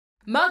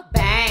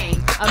Mukbang,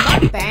 a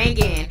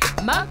mukbangin',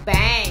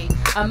 mukbang,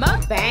 a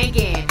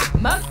mukbangin',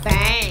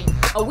 mukbang.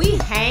 Oh, we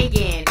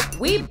hangin',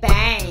 we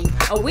bang,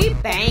 oh, we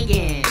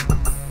bangin'.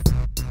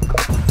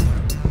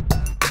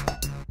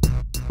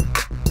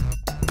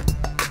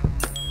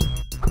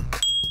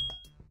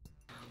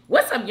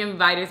 What's up,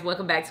 Yummybiters?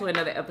 Welcome back to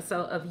another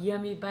episode of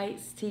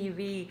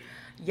Yummybitestv.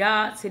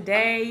 Y'all,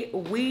 today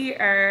we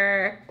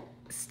are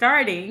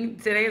starting.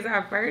 Today is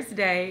our first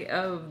day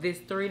of this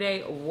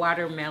 3-day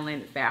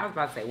watermelon fast. I was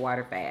about to say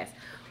water fast.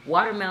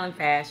 Watermelon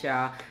fast,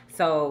 y'all.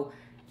 So,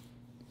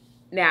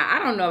 now, I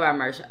don't know about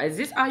merch. Is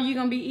this all you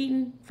going to be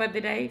eating for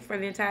the day, for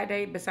the entire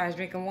day, besides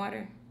drinking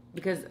water?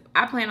 Because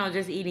I plan on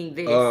just eating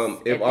this.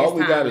 If all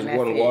we got is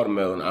one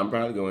watermelon, I'm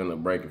probably going to end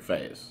up breaking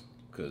fast.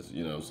 Because,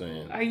 you know what I'm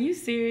saying? Are you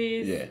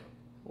serious? Yeah.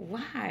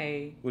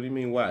 Why? What do you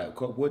mean, why?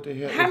 What the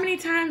hell? How many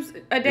times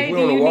a day do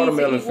you need to eat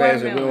watermelon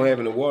fast and we don't watermelon? have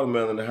any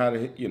watermelon, then how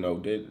the, you know,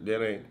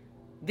 that ain't...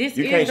 This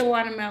is the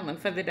watermelon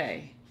for the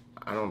day.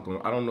 I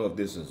don't know if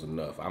this is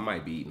enough. I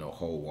might be eating a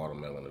whole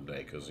watermelon a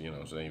day because, you know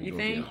what I'm saying? You're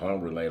going to get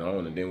hungry later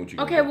on, and then what you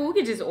gonna do? Well, we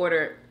could just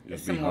order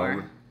some more.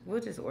 Hungry?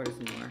 We'll just order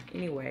some more.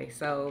 Anyway,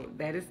 so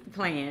that is the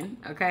plan,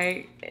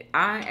 okay?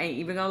 I ain't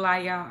even gonna lie,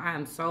 y'all. I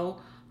am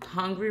so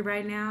hungry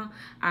right now.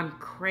 I'm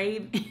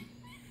craving...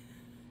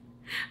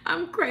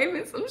 I'm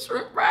craving some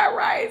shrimp fried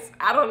rice.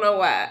 I don't know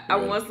why. I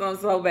want some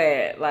so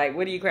bad. Like,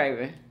 what are you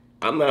craving?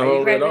 I'm not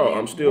hungry at all.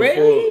 I'm still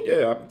full.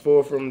 Yeah, I'm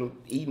full from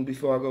eating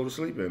before I go to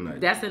sleep at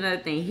night. That's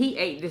another thing. He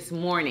ate this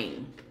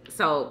morning.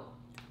 So.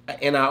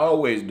 And I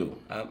always do.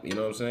 You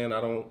know what I'm saying?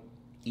 I don't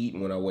eat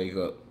when I wake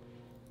up.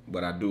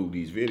 But I do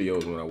these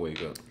videos when I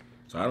wake up.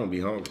 So I don't be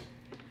hungry.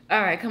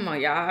 All right, come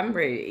on, y'all. I'm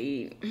ready to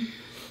eat.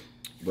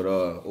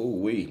 But,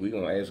 we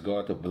going to ask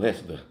God to bless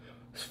the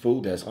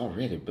food that's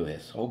already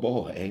blessed. Oh,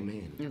 boy.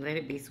 Amen. And let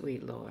it be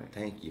sweet, Lord.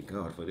 Thank you,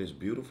 God, for this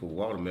beautiful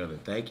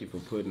watermelon. Thank you for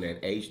putting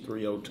that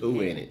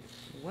H3O2 in it.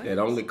 What? That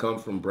only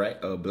comes from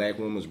black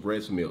woman's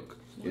breast milk.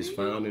 It's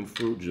found in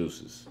fruit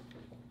juices.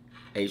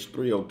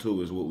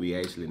 H3O2 is what we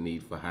actually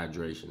need for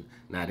hydration,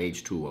 not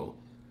H2O.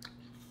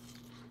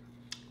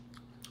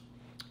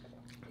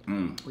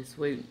 It's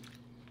sweet.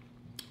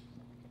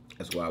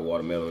 That's why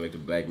watermelon makes the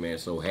black man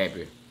so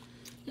happy.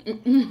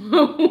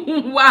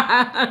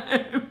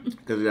 Why?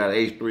 Because it got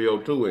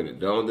H3O2 in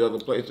it. The only other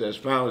place that's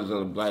found is in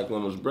a black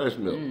woman's breast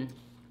milk.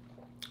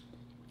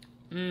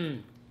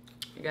 You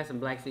got some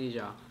black seeds,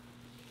 y'all.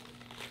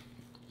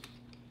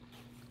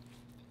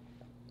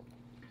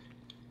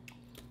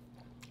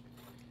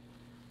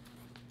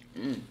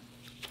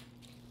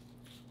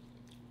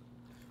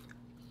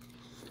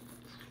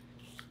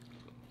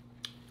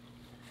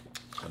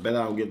 I bet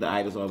I don't get the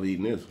itis off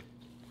eating this.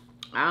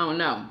 I don't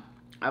know.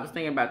 I was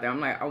thinking about that. I'm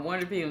like, I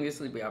wonder if he gonna get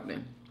sleepy out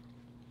there.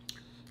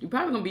 You're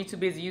probably gonna be too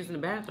busy using the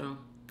bathroom.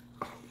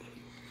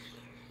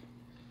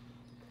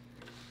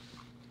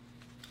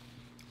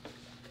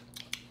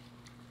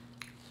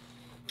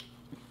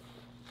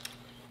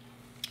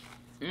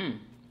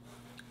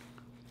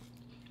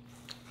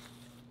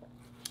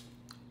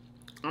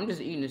 I'm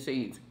just eating the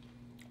seeds.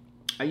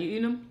 Are you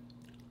eating them?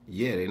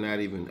 Yeah,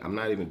 I'm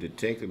not even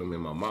detecting them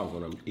in my mouth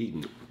when I'm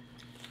eating it.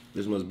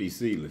 This must be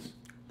seedless.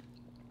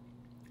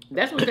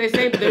 That's what they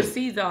say, but there's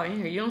seeds all in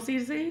here. You don't see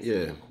the seeds?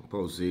 Yeah,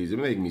 post seeds. It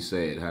makes me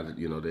sad how,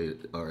 they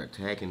are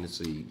attacking the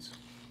seeds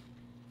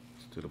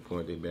to the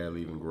point they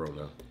barely even grow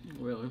now.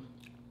 Really?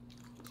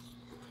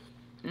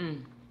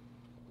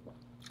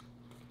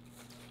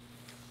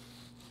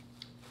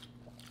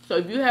 So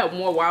if you have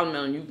more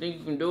watermelon, you think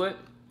you can do it?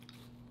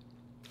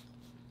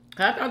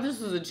 I thought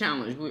this was a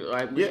challenge.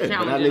 We're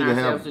challenging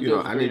ourselves to do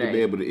it for 3 days. I need to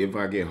be able to, if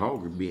I get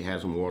hungry,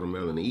 have some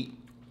watermelon to eat.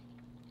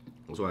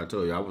 That's why I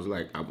told you, I was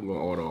like, I'm going to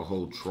order a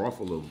whole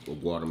truffle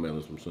of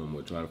watermelons from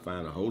somewhere, try to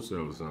find a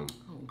wholesale or something.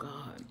 Oh,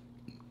 God.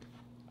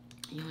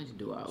 You don't have to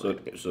do all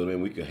that. So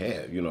then we could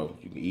have, you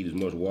can eat as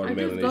much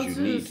watermelon as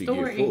you need to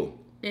get full.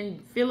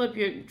 And fill up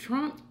your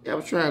trunk? Yeah, I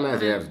was trying not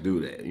to have to do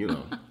that,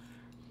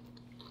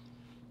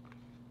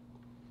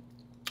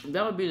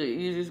 That would be the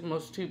easiest,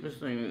 most cheapest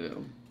thing to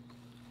do.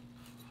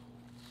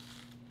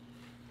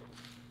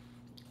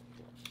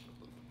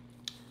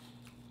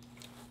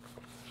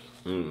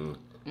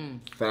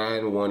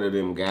 Find one of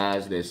them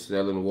guys that's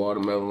selling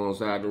watermelon on the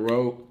side of the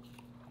road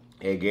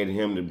and get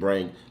him to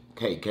bring,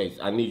 Case,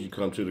 I need you to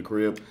come to the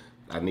crib.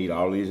 I need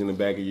all these in the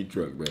back of your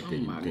truck, bro.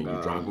 Can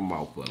you drop them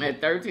off for me? At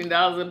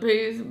 $13 a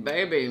piece?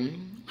 Baby.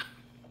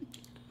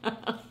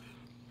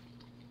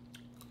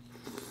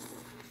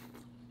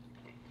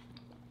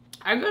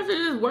 I guess it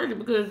is worth it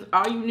because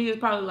all you need is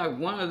probably like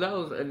one of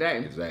those a day.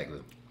 Exactly.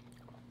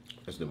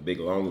 That's the big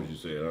long ones you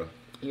said, huh?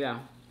 Yeah.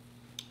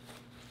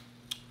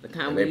 The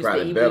kind and we they used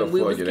probably to eat better when we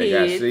for was you. kids. They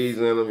got seeds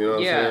in them, you know what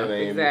I'm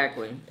saying? Yeah,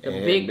 exactly. The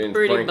big,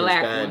 pretty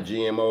black one.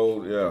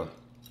 GMO,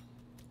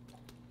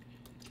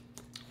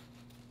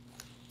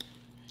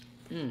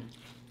 yeah.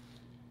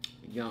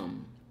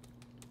 Yum.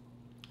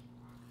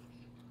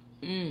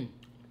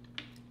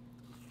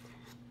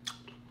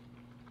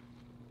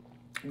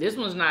 This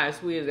one's not as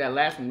sweet as that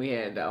last one we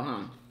had, though,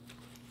 huh?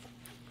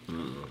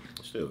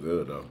 Still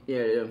good, though.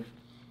 Yeah, yeah.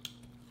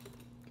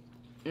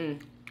 A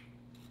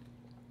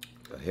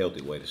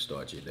healthy way to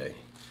start your day.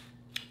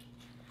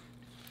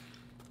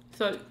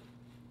 So,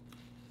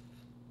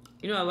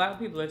 you know, a lot of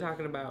people are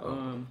talking about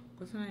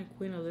what's her name,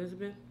 Queen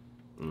Elizabeth.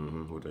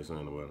 What they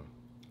saying about her?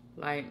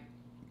 Like,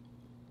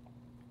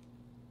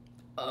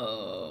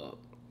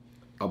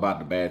 about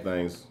the bad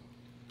things.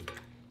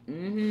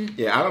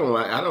 Yeah, I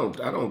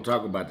don't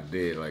talk about the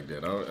dead like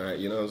that.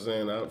 You know what I'm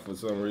saying? For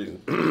some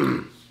reason,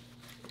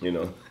 you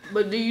know.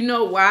 But do you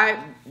know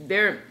why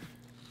they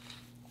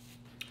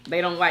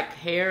don't like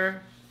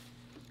care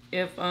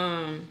if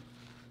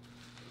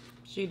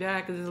she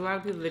died? Because there's a lot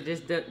of people that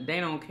just they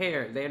don't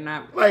care. They're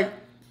not like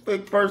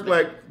first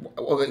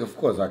okay, of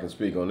course I can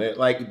speak on that.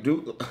 Like,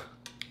 come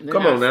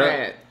not on now,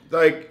 sad.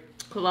 like.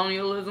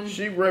 Colonialism.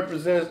 She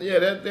represents,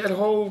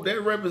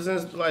 that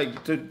represents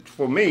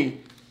for me,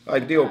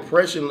 like the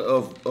oppression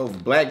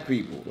of black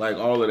people, like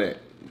all of that.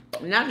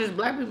 Not just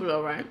black people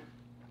though, right?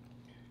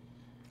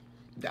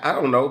 I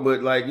don't know,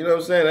 but like, you know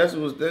what I'm saying?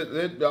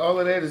 All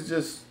of that is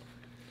just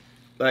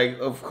like,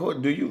 of course,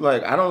 do you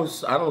like? I don't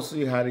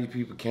see how these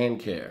people can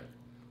care,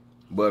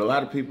 but a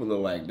lot of people are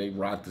like they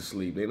rock to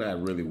sleep. They're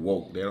not really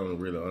woke. They don't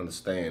really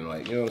understand.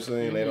 Like, you know what I'm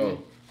saying?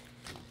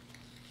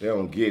 They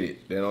don't get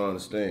it. They don't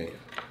understand.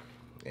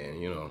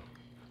 And you know.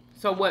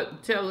 So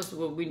tell us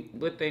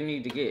what they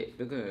need to get,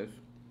 because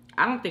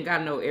I don't think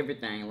I know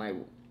everything. Like,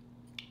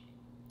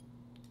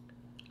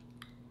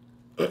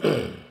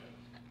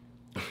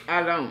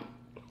 I don't.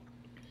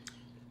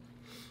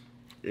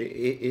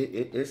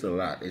 It's a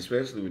lot,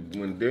 especially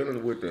when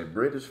dealing with the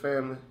British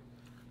family.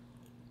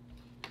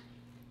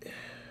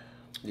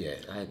 Yeah.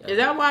 Is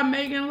that why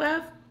Megan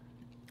left?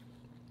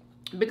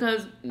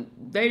 Because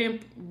they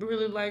didn't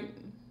really like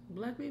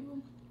black people?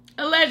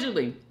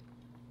 Allegedly.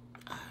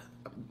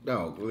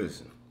 No,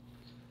 listen.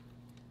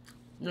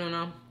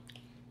 No.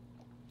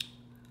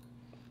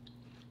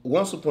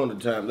 Once upon a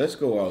time, let's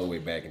go all the way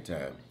back in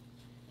time.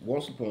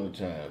 Once upon a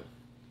time,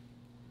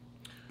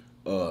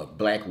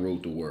 black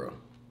ruled the world.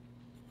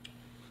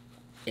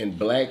 And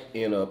black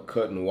ended up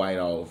cutting white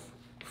off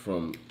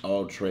from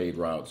all trade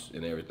routes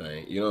and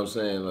everything. You know what I'm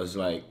saying? It's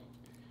like,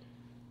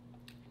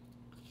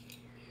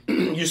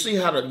 you see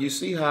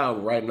how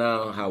right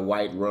now how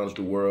white runs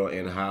the world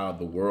and how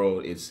the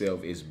world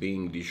itself is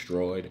being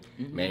destroyed.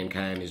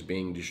 Mankind is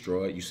being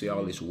destroyed. You see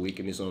all this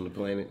wickedness on the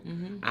planet.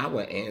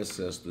 Our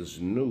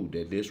ancestors knew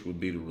that this would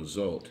be the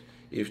result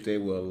if they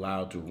were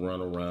allowed to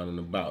run around and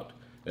about.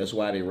 That's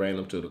why they ran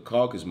up to the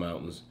Caucasus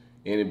Mountains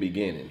in the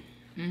beginning,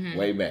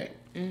 way back,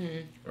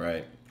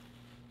 right?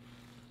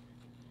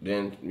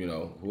 Then, you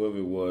know, whoever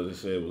it was, they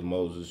said it was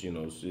Moses, you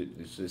know,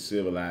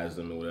 civilized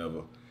them or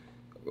whatever,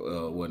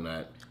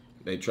 whatnot.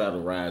 They try to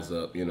rise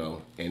up, you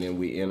know, and then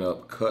we end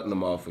up cutting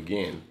them off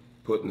again,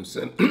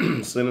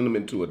 sending them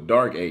into a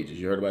dark ages.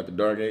 You heard about the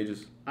dark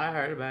ages? I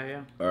heard about it,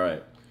 yeah. All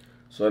right.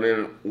 So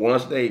then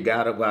once they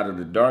got up out of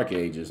the dark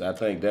ages, I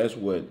think that's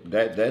where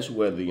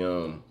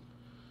the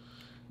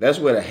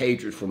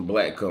hatred from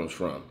black comes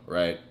from,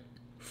 right?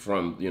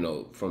 From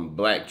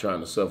black trying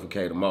to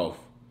suffocate them off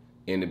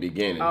in the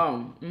beginning.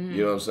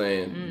 You know what I'm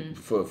saying?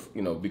 For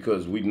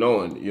because we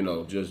knowing,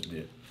 just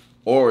the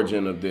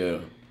origin of their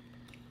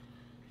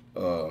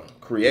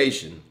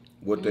creation,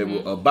 what they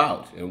were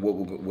about and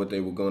what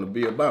they were going to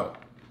be about.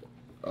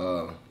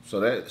 So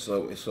then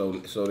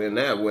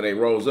that when they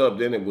rose up,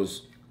 then it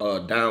was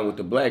down with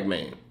the black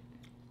man,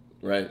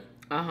 right?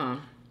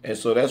 And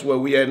so that's where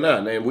we at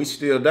now, and we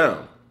still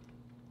down.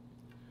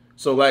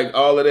 So like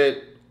all of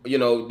that,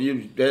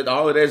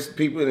 all of that's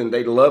people and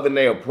they loving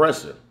their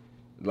oppressor.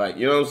 Like,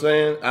 you know what I'm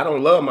saying? I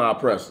don't love my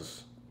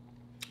oppressors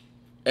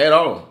at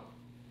all.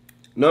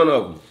 None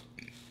of them.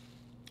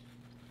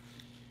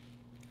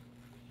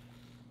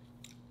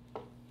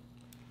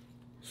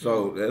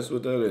 So that's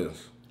what that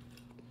is.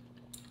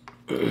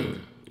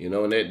 And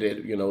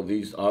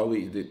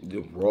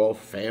the royal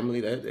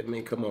family, I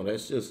mean, come on,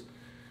 that's just,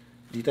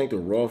 do you think the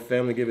royal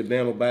family give a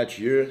damn about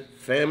your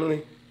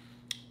family?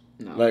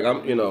 No. Like,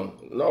 no,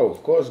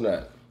 of course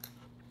not.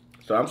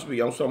 So I'm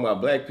talking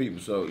about black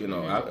people. So,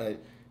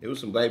 it was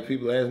some black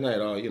people last night,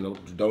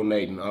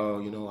 donating,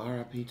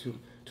 RIP to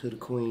the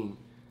queen.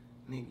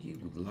 Nigga, you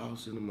was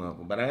lost in the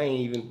mother. But I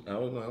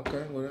was like,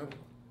 okay, whatever.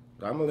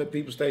 I'm gonna let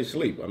people stay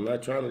asleep. I'm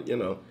not trying to,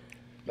 not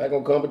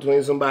gonna come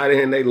between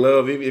somebody and they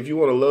love. If you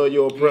want to love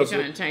your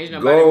oppressor,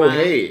 go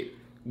ahead.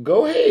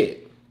 Go ahead.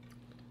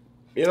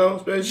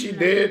 Especially she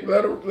dead.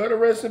 Let her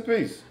rest in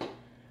peace.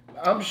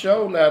 I'm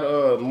sure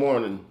not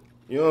mourning.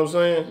 You know what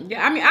I'm saying?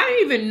 Yeah, I mean, I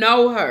didn't even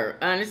know her,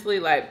 honestly.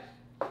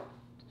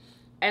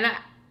 And I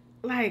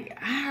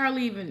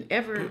hardly even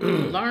ever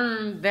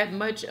learned that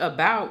much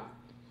about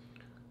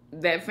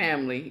that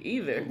family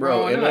either.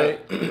 Bro,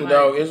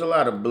 it's a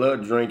lot of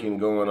blood drinking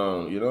going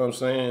on. You know what I'm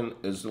saying?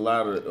 It's a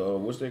lot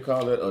of what's they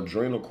call it?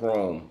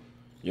 Adrenochrome.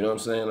 You know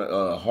what I'm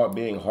saying?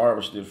 Being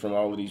harvested from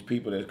all of these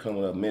people that's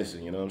coming up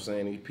missing. You know what I'm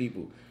saying? These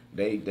people,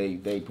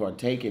 they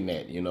partake in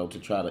that, to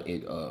try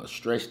to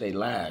stretch their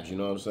lives. You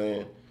know what I'm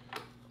saying?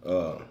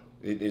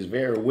 It is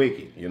very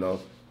wicked.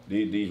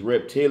 These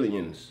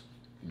reptilians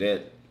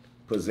that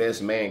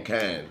possess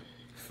mankind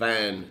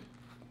find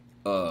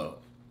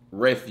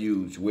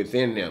refuge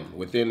within them,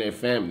 within their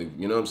family.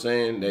 You know what I'm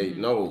saying? They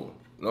no,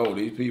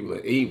 these people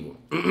are evil.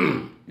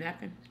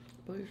 Napkin,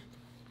 please.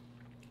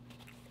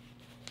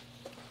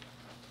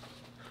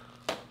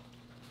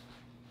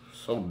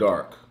 So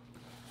dark,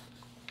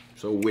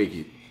 so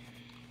wicked.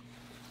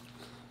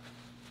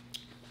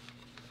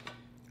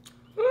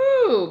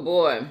 Ooh,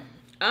 boy.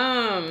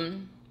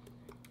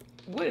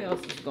 What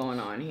else is going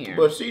on here?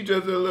 But she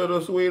just a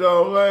little sweet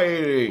old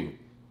lady.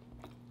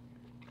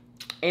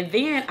 And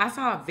then I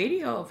saw a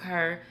video of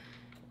her.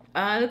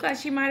 It looked like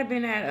she might have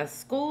been at a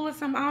school or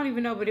something. I don't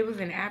even know, but it was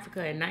in Africa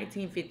in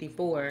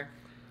 1954.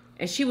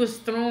 And she was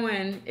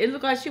throwing, it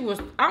looked like she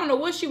was, I don't know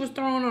what she was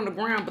throwing on the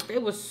ground, but they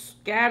was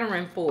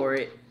scattering for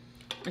it.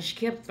 And she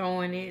kept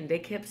throwing it, and they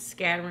kept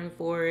scattering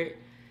for it.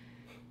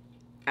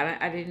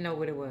 I didn't know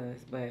what it was,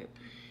 but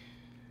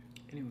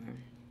anyway.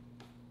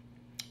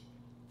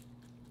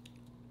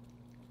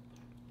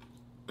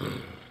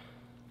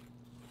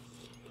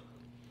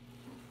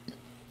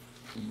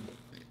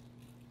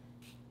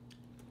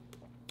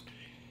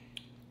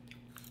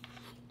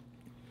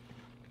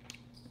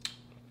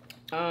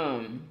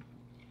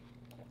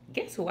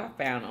 Guess who I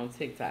found on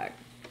TikTok?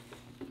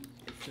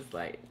 It's just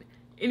like,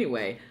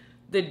 anyway,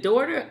 the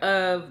daughter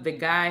of the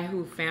guy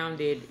who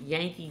founded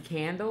Yankee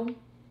Candle.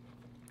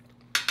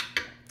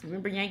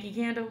 Remember Yankee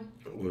Candle?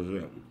 What's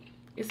that?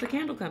 It's a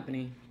candle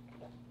company.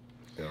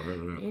 Yeah, I heard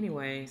of that.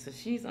 Anyway, so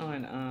she's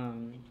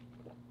on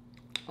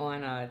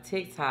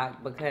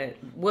TikTok because,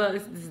 well,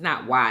 this is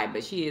not why,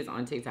 but she is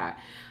on TikTok.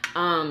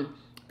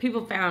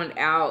 People found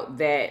out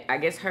that I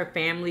guess her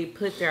family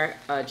put their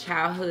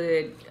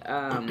childhood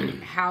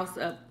house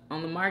up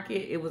on the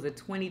market. It was a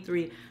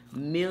 $23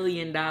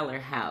 million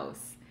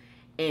house.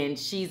 And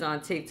she's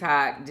on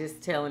TikTok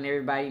just telling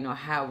everybody, you know,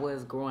 how it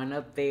was growing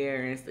up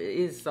there. And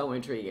it's so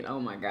intriguing. Oh,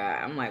 my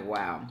God. I'm like,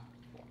 wow.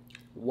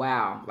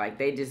 Wow. Like,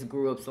 they just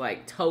grew up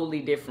like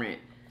totally different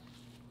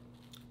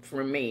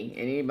from me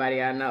and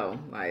anybody I know.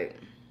 Like,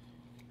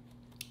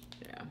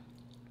 yeah.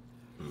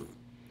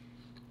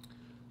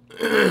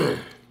 Shit,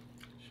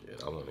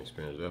 I want to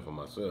experience that for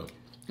myself.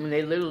 I mean,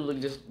 they literally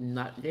look just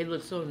not, they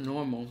look so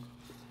normal.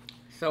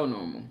 So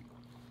normal.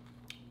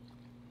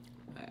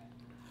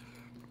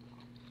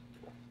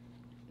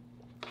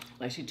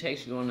 Like, she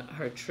takes you on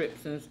her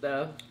trips and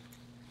stuff.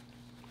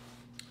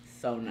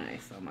 So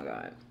nice. Oh, my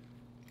God.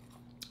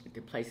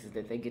 The places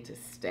that they get to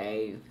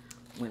stay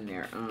when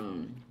they're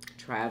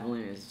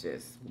traveling is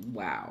just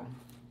wow.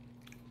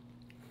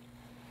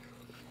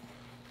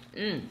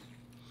 Okay,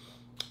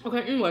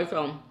 anyway,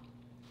 so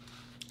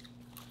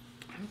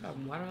I'm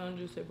talking watermelon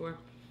juice everywhere.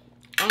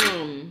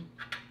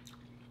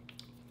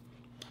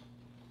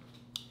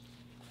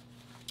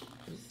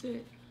 Is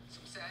it?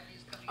 Some sad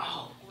news coming out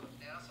of the port of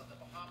Nassau, the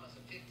Bahamas. A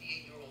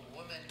 58-year-old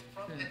woman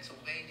from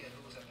Pennsylvania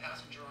who was a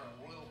passenger on a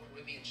Royal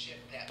Caribbean ship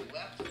that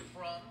left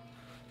from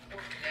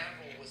Port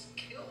Canaveral was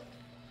killed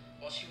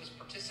while she was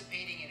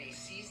participating in a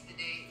seize the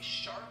day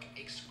shark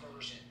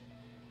excursion.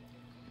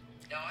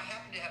 Now, I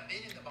happen to have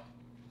been in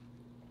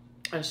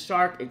the A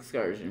shark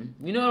excursion.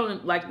 You know,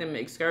 like them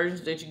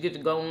excursions that you get to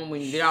go on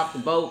when you get off the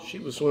boat. She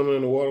was swimming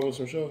in the water with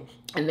some sharks.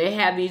 And they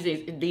have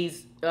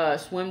these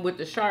swim with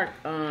the shark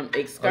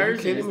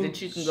excursions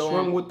that you can go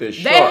on. Swim with the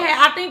shark.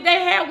 I think they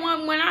had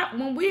one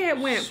when we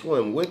had went.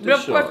 Swim with the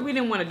But shark. of course, we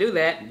didn't want to do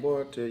that.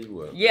 Boy, I tell you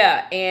what.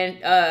 Yeah, and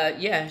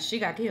yeah, she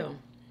got killed.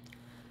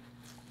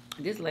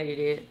 This lady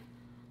did.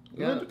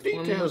 Let the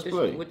details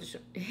play.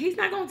 He's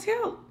not gonna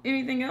tell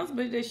anything else,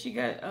 but that she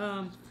got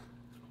I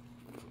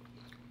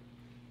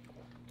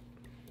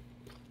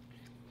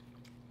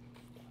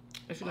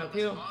was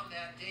on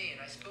that day,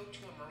 and I spoke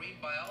to a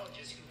marine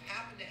biologist who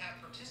happened to have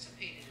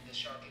participated in the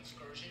shark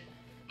excursion,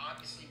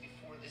 obviously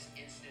before this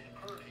incident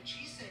occurred, and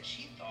she said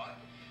she thought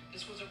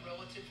this was a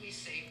relatively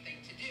safe thing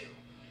to do.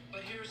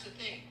 But here's the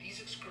thing,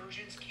 these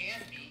excursions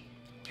can be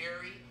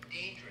very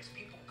dangerous.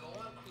 People go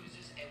on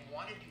cruises and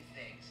want to do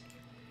things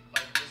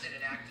like visit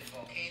an active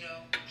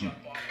volcano, jump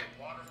off a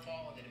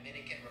waterfall in the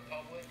Dominican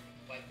Republic,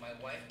 like my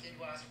wife did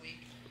last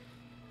week,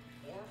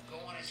 or go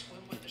on a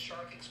swim with the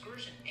shark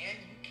excursion, and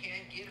you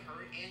can get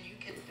hurt and you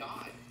can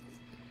die.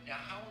 Now,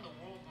 how in the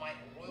world might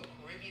Royal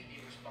Caribbean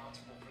be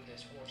responsible for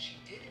this? Well, if she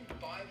didn't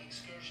buy the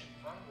excursion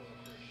from Royal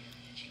Caribbean,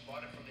 and she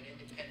bought it from an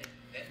independent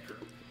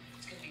vendor,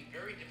 it's going to be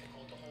very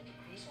difficult to hold the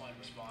cruise line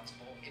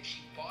responsible if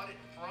she bought it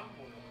from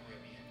Royal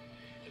Caribbean.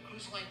 The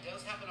cruise line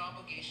does have an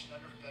obligation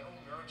under federal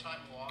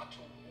maritime law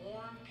to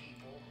warn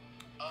people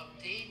of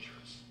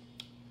dangers.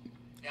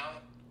 Now,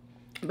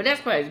 but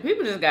that's crazy.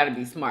 People just got to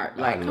be smart.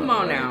 Like, come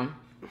on now.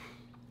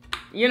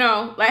 You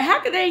know, like, how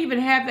could they even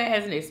have that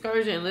as an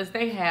excursion unless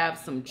they have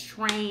some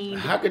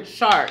trained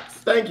sharks?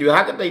 Thank you.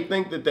 How could they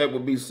think that that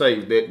would be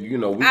safe? That, you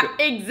know, we could...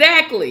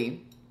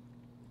 Exactly.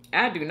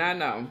 I do not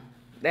know.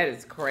 That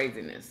is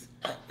craziness.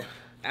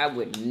 I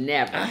would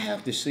never. I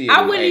have to see it.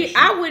 I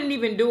wouldn't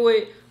even do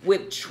it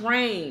with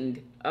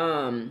trained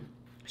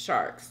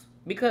sharks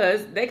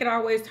because they could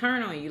always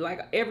turn on you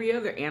like every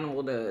other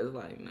animal does.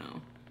 Like,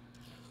 no.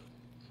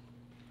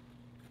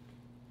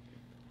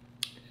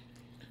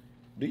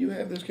 Do you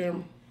have this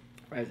camera?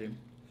 Crazy.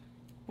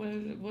 What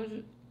is it? What is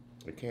it?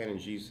 The Canon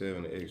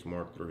G7X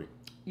Mark III.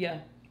 Yeah.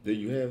 Do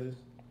you have this?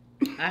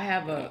 I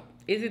have a.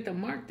 Is it the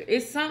Mark?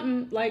 It's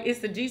something like it's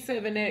the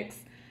G7X.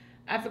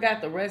 I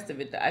forgot the rest of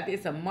it.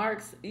 It's a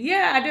Mark's.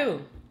 Yeah, I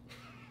do.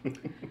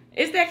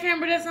 It's that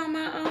camera that's on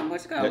my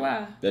what's it called?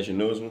 Wow. That's your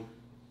newest one?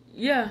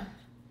 Yeah.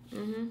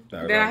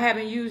 That I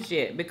haven't used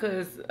yet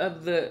because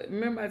of the.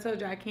 Remember I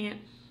told you I can't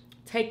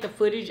take the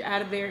footage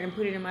out of there and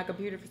put it in my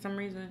computer for some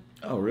reason.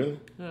 Oh really?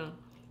 Yeah.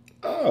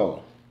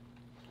 Oh.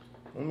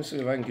 Let me see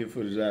if I can get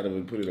footage out of it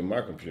and put it in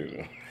my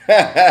computer.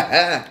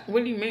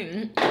 What do you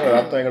mean?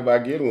 Well, I'm thinking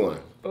about getting one.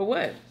 For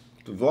what?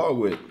 To vlog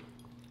with.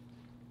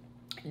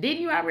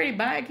 Didn't you already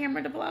buy a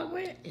camera to vlog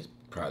with? It's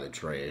probably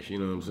trash, you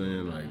know what I'm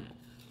saying? Like,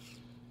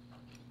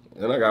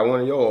 and I got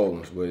one of your old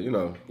ones, but you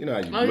know how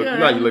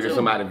you look at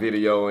somebody's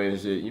video and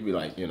shit, you be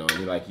like,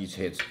 he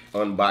hits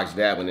unboxed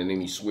that one and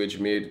then he switched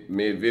mid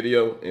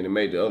video and it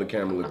made the other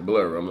camera look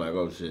blurry. I'm like,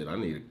 oh shit, I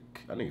need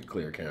a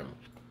clear camera.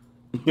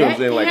 You know what I'm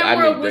saying? Like, I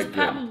camera need was that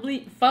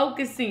probably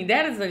focusing.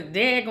 That is a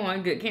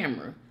daggone good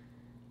camera.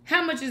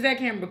 How much is that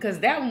camera? Because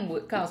that one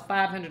would cost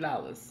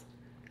 $500.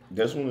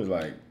 This one is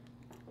like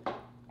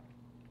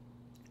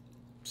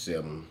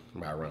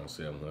around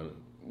 700.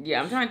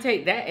 Yeah, I'm trying to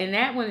take that, and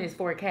that one is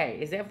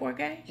 4K. Is that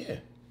 4K? Yeah.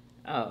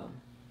 Oh,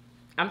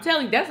 I'm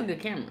telling you, that's a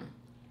good camera.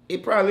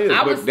 It probably is,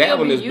 but that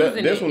one is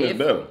better. This one is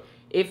better.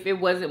 If it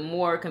wasn't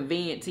more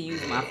convenient to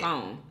use my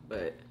phone,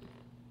 but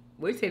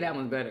we'd say that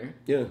one's better.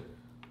 Yeah.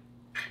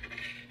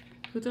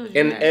 Who told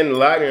you that? And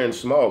lighter and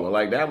smaller.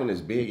 Like that one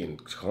is big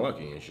and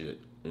clunky and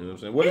shit. You know what I'm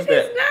saying? What is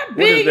that? It's not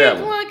big and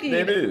clunky.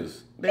 That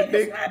is. That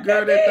big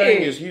girl. That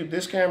thing is huge.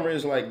 This camera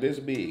is like this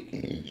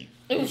big.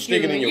 You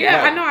stick it in your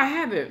pocket. Yeah, I know I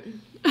have it.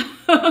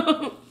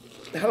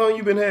 How long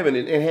you been having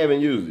it and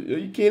haven't used it? Are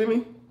you kidding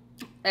me?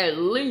 At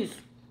least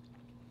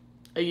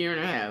a year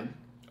and a half.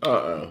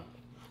 I'm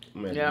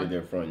gonna have to get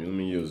there from you. Let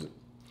me use it.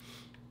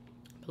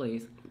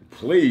 Please.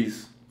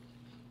 Please.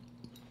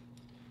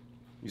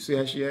 You see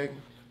how she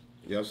acting?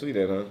 Y'all see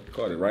that, huh?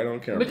 Caught it right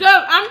on camera. Because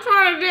I'm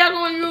trying to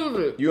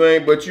use it. You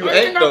ain't though.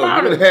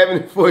 You've been having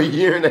it for a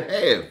year and a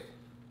half.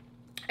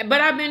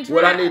 But I've been trying.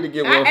 What I need to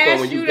get one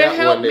for when you got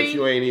one that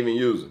you ain't even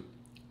using.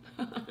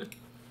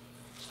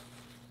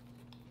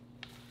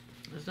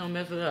 Just don't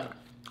mess it up.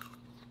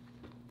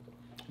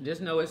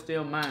 Just know it's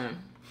still mine.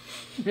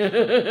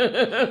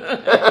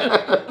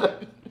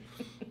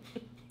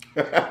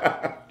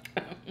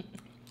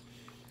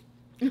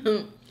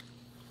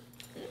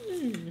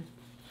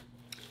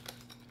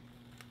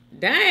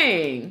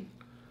 Dang.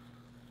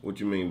 What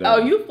you mean, dang? Oh,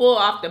 you full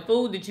off the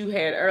food that you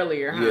had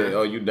earlier, huh? Yeah,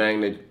 oh, you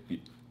dang that.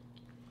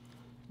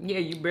 Yeah,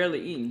 you barely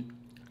eating.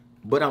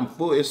 But I'm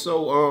full. It's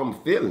so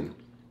filling.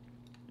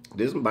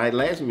 This might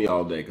last me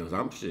all day because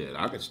I'm shit.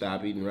 I could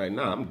stop eating right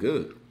now. I'm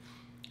good.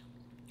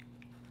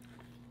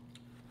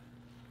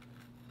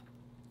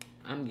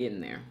 I'm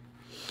getting there.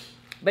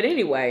 But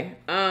anyway,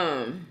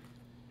 Now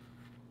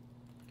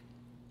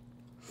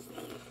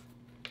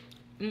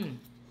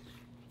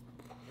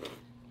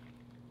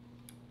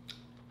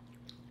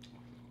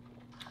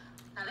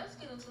let's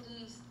get into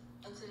this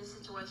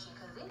situation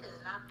because it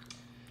is not.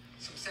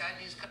 Some sad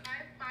news. I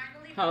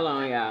finally. hold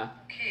on, y'all.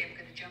 Okay, I'm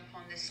going to jump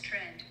on this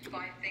trend.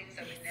 5 things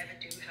I would never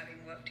do,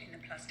 having worked in the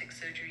plastic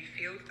surgery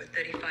field for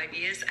 35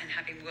 years and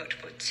having worked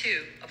for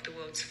 2 of the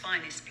world's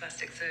finest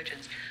plastic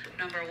surgeons.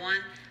 Number 1,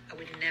 I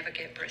would never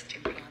get breast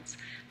implants.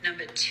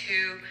 Number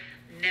 2,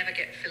 never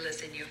get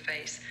fillers in your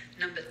face.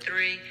 Number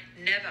 3,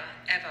 never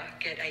ever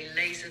get a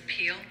laser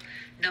peel.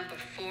 Number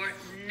 4,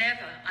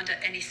 never under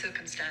any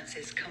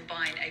circumstances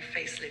combine a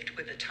facelift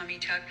with a tummy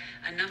tuck.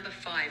 And number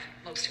 5,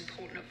 most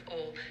important of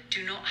all,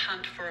 do not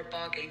hunt for a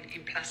bargain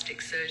in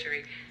plastic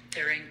surgery.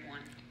 There ain't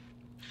one.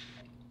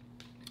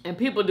 And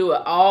people do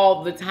it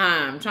all the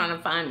time, trying to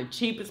find the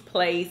cheapest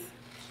place.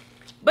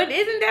 But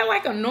isn't that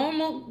like a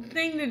normal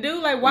thing to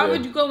do? Like, why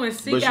would you go and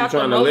seek out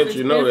the most expensive? But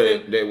she's trying to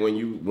let you know that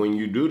when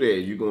you do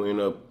that, you're gonna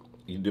end up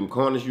them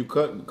corners you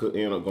cut gonna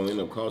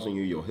end up costing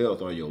you your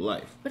health or your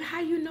life. But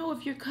how you know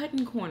if you're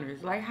cutting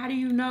corners? Like, how do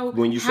you know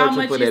when you're how searching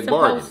much for it's that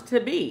bargain? supposed to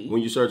be?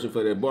 When you're searching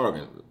for that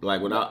bargain,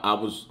 like when I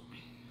was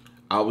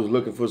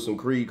looking for some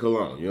Creed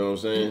cologne, you know what I'm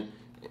saying?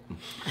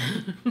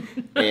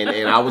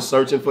 and I was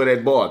searching for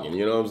that bargain,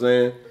 you know what I'm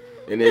saying?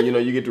 And then,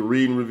 you get to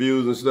reading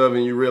reviews and stuff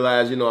and you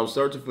realize, I'm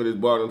searching for this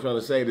bargain. I'm trying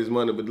to save this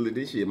money, but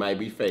this shit might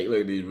be fake.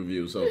 Look at these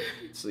reviews. So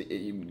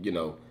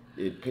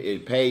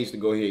it pays to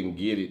go ahead and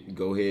get it.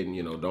 Go ahead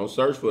and, don't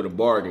search for the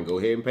bargain. Go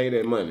ahead and pay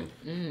that money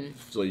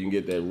so you can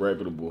get that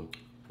reputable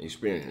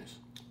experience.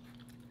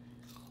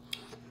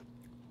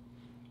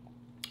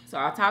 So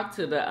I talked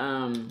to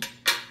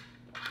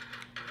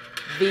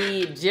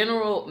the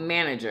general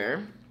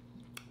manager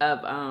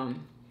of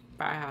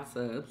Firehouse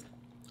Subs.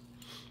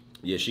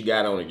 Yeah, she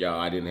got on it, y'all.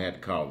 I didn't have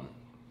to call him.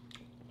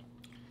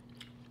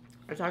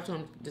 I talked to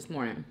him this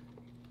morning.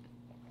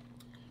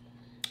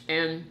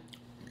 And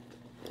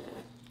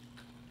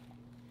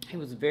he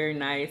was very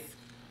nice.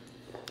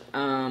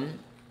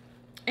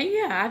 And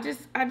yeah,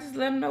 I just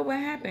let him know what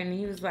happened.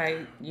 He was like,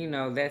 you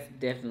know, that's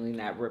definitely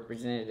not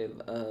representative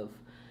of,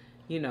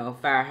 you know,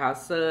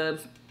 Firehouse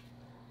Subs.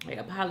 They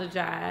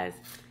apologized,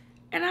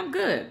 and I'm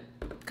good,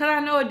 cause I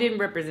know it didn't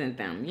represent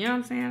them. You know what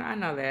I'm saying? I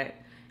know that.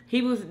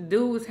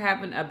 Dude was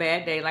having a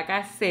bad day. Like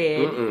I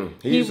said,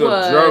 He's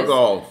a jerk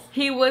off.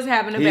 He was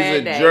having a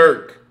bad day. He's a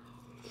jerk.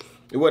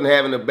 He wasn't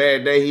having a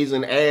bad day. He's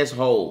an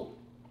asshole.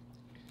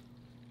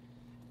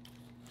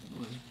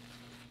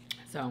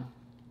 So.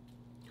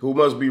 Who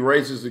must be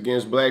racist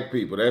against black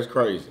people? That's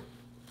crazy.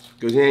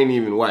 Because he ain't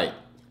even white.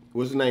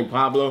 What's his name,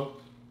 Pablo?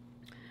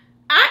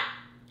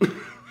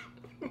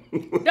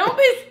 Don't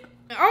be...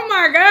 Oh,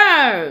 my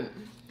God.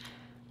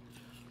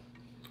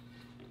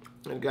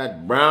 I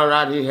got brown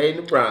out here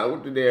hating the brown.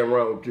 What the damn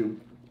wrong with you?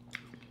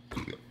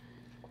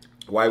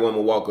 White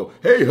woman walk up.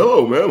 Hey,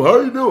 hello, ma'am.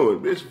 How you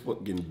doing? This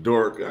fucking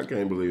dork. I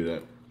can't believe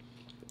that.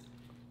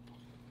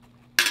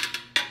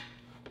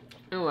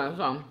 Anyway,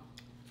 so...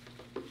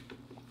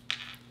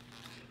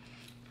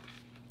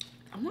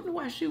 I wonder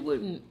why she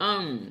wouldn't,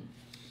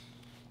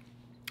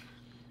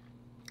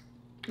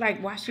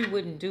 like, why she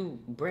wouldn't do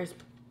breast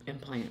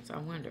implants. I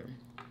wonder.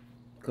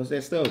 Because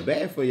that stuff's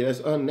bad for you. That's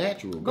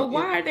unnatural. But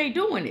why are they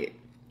doing it?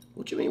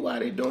 What you mean, why are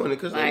they doing it?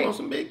 Because Like, they want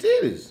some big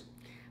titties.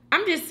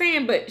 I'm just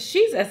saying, but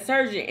she's a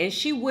surgeon, and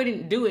she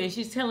wouldn't do it, and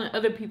she's telling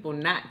other people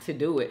not to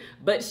do it.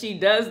 But she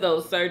does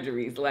those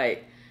surgeries,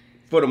 like...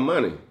 For the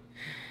money.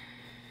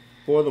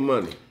 For the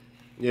money.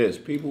 Yes,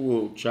 people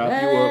will chop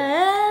you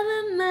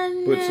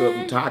up, put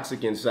something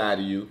toxic inside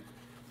of you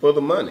for the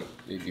money.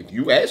 If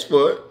you ask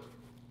for it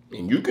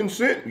and you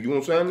consent, you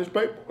want to sign this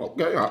paper?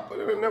 Okay, I'll put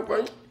it in there for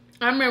you.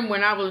 I remember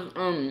when I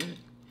was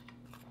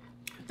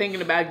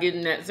thinking about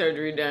getting that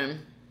surgery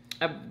done,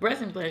 a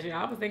breast implant.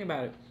 I was thinking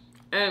about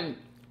it.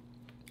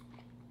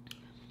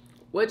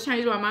 What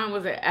changed my mind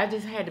was that I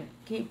just had to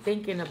keep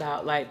thinking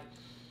about like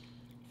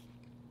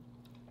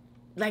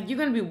you're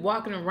gonna be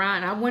walking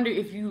around. I wonder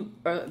if you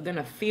are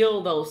gonna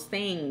feel those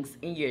things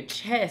in your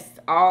chest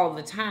all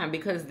the time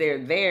because they're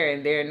there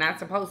and they're not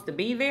supposed to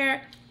be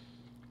there.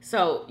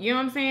 So you know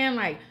what I'm saying?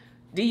 Like,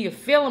 do you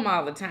feel them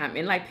all the time?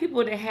 And like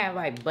people that have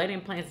like butt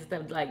implants and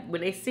stuff, like when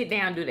they sit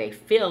down, do they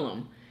feel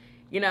them?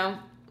 You know,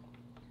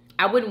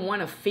 I wouldn't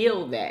want to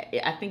feel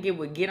that. I think it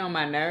would get on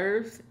my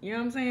nerves. You know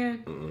what I'm saying?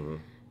 Mm-hmm.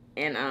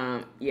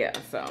 And yeah.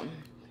 So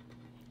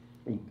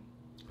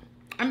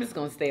I'm just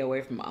gonna stay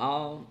away from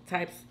all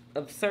types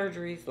of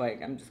surgeries.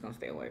 Like, I'm just gonna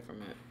stay away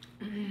from it.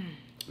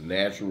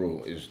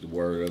 Natural is the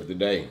word of the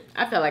day.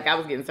 I felt like I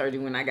was getting surgery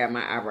when I got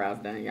my eyebrows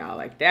done, y'all.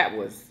 Like, that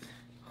was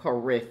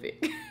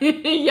horrific.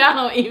 Y'all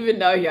don't even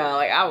know, y'all.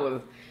 Like, I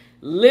was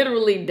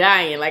literally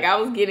dying. Like, I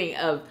was getting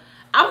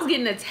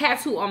a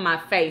tattoo on my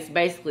face,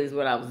 basically, is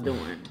what I was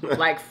doing.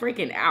 Like,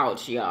 freaking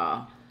ouch,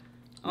 y'all.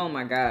 Oh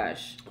my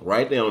gosh.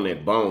 Right there on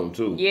that bone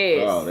too.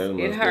 Yes. Oh,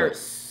 it hurts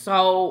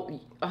so.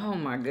 Oh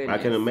my goodness. I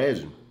can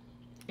imagine.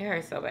 It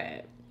hurts so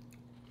bad.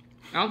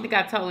 I don't think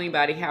I told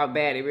anybody how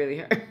bad it really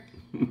hurt.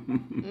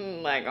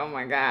 Like, oh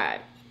my God.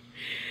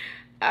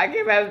 I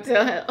kept having to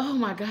tell her, oh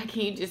my God,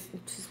 can you just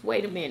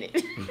wait a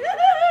minute?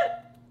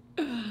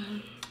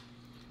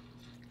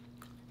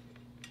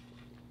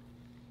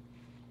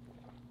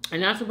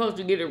 And I'm supposed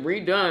to get it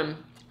redone.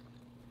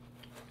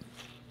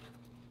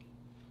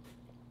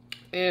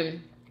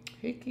 And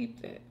he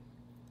keeps that.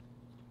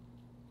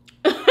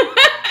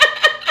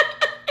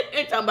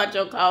 You're talking about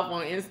your cough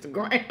on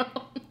Instagram.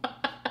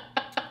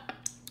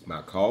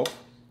 My cough?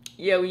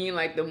 Yeah, when you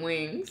like the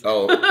wings.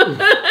 Oh.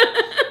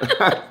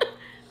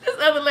 This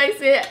other lady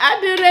said, I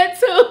do that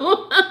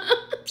too.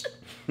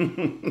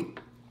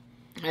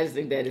 I just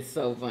think that is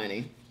so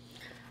funny.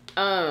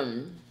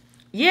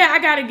 Yeah, I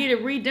gotta get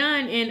it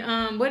redone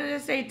in what did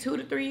it say, 2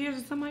 to 3 years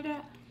or something like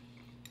that?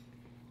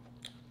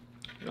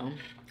 So,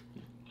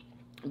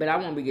 but I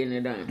won't be getting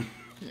it done.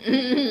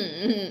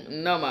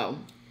 No more.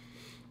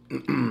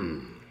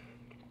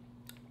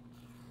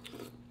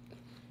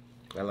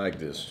 I like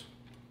this.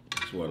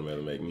 This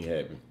watermelon make me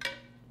happy.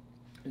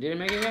 Did it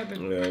make it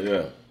happen? Yeah,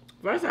 yeah.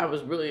 First, I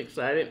was really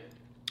excited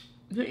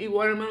to eat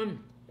watermelon.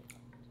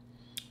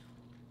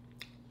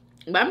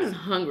 But I'm just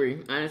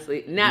hungry,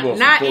 honestly. Not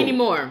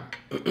anymore.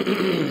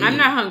 I'm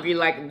not hungry.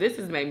 Like, this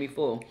has made me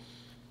full.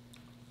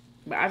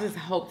 But I just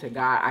hope to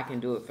God I can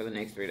do it for the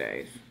next 3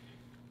 days.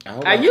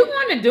 Are you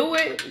going to do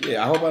it?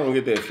 Yeah, I hope I don't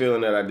get that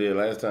feeling that I did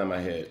last time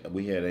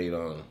we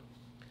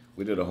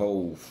did a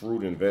whole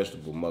fruit and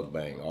vegetable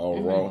mukbang,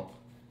 all raw.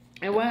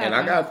 And what happened?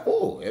 And I got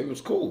full. It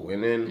was cool.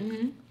 And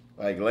then,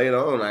 like, later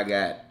on,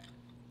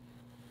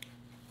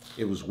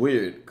 it was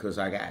weird because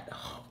I got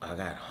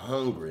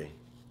hungry,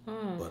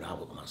 but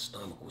my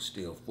stomach was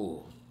still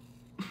full.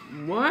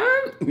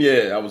 What?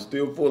 Yeah, I was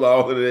still full of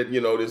all of that,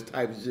 this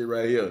type of shit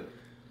right here.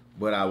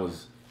 But I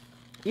was...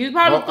 You was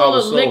probably full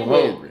of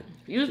liquid. Hungry.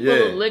 You was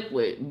full of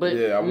liquid, but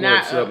I not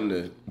want something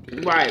to...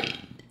 Right.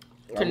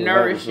 To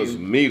nourish you.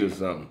 Some meat or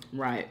something.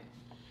 Right.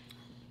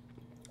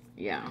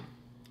 Yeah.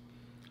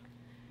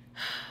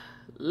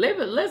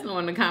 Let's know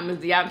in the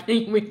comments. Do y'all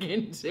think we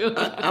can do?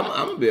 I'm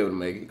gonna be able to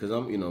make it because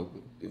I'm, you know,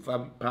 if I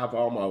pop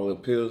all my little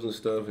pills and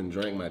stuff and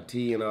drink my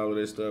tea and all of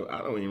this stuff, I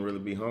don't even really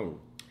be hungry.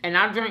 And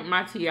I drank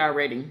my tea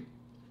already.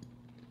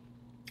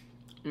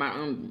 My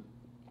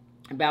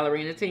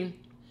ballerina tea.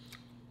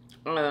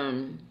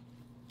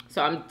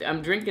 So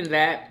I'm drinking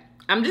that.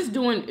 I'm just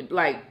doing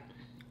like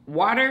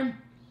water,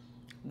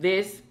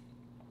 this,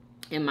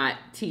 and my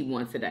tea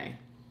once a day.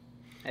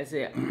 That's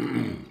it.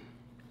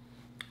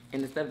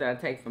 And the stuff that I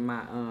take for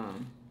my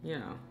you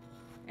know,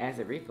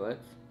 acid reflux.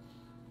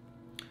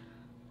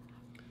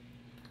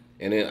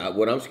 And then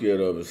what I'm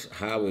scared of is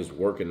how is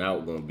working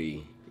out gonna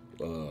be,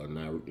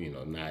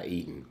 not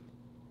eating,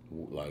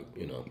 like,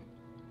 you know.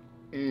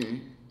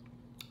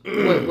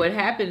 What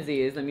happens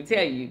is, let me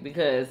tell you,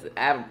 because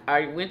I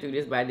already went through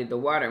this, but I did the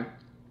water.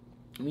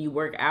 When you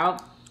work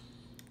out,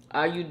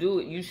 all you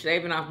do, you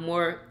shaving off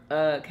more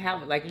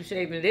calories, like you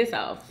shaving this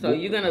off. So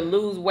you're gonna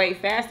lose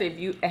weight faster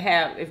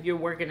if you're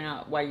working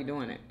out while you're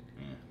doing it.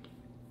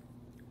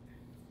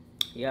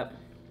 Yep.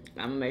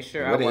 I'm gonna make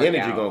sure Where the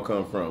energy gonna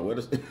come from?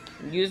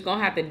 You just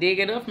gonna have to dig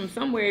it up from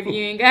somewhere if you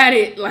ain't got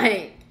it.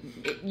 Like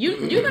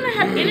you're gonna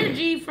have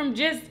energy from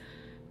just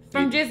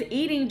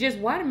eating just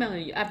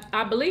watermelon.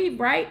 I believe,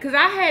 right? Because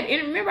I had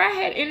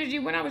energy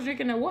when I was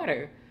drinking the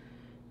water.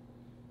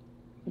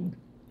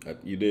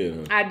 You did,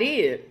 huh? I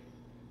did.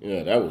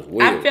 Yeah, that was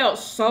weird. I felt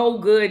so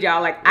good,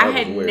 y'all. Like I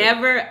had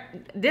never.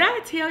 Did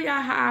I tell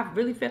y'all how I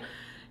really felt?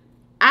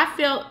 I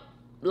felt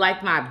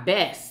like my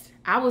best.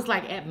 I was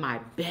like at my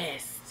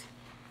best.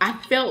 I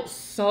felt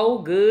so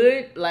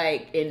good,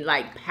 like, and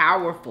like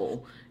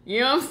powerful.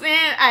 You know what I'm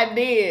saying? I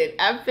did.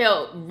 I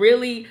felt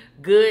really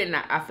good, and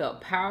I felt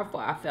powerful.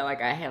 I felt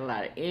like I had a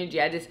lot of energy.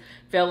 I just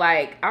felt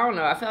like, I don't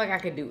know, I felt like I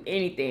could do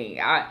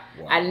anything. I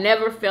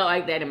never felt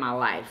like that in my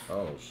life.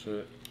 Oh,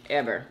 shit.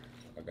 Ever.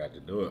 I got to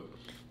do it.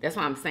 That's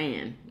what I'm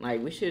saying.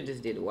 Like, we should have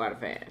just did the water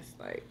fast.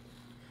 Like,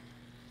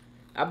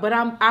 but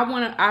I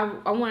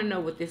wanna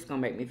know what this is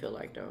gonna make me feel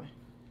like, though.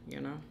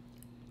 You know?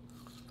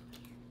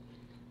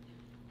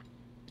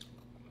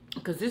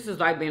 Because this is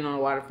like being on a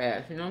water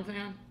fast. You know what I'm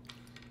saying?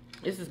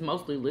 This is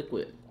mostly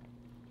liquid.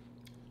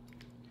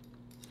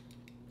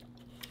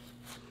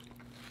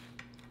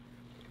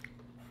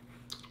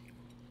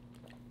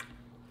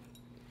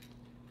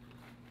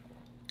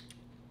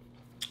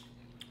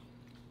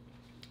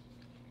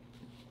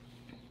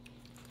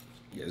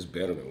 Yeah, it's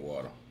better than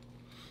water.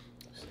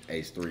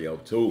 It's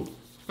H3O2.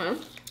 Huh?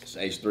 It's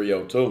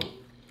H3O2.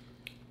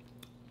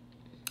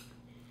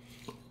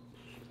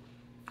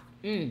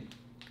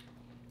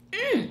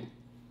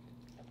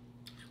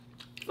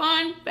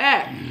 Fun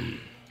fact.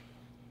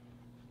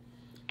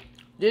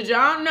 Did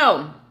y'all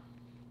know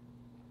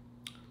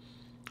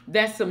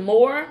that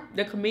Samore,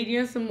 the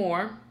comedian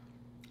Samore.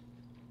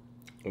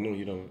 I know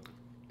you don't.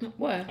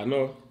 What? I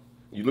know.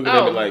 You looking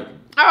at me like.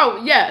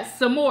 Oh, yes.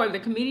 Samore, the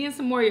comedian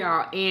Samore,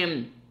 y'all.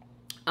 And,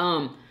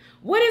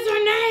 what is her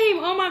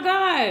name? Oh, my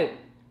God.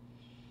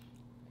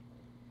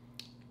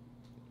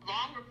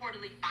 Long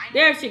reportedly finally.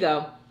 There she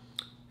go.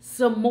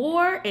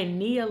 Samore and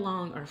Nia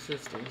Long are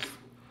sisters.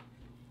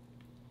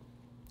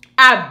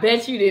 I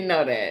bet you didn't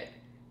know that.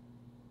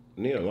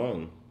 Nia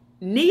Long.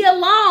 Nia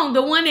Long,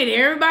 the one that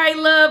everybody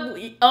loved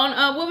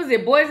on what was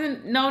it? What was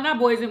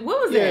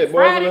it?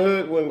 Boys in the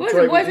Hood when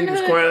Trey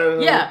was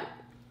crying. Yeah.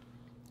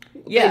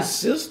 Yeah. They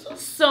sisters?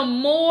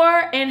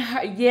 Samore and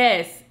her,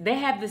 yes, they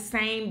have the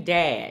same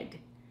dad.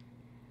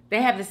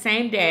 They have the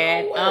same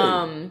dad.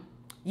 No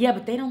yeah,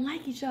 but they don't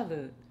like each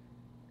other.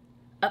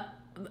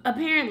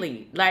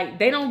 Apparently, like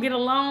they don't get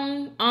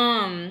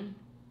along.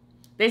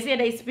 They said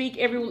they speak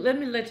every. Let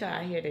me let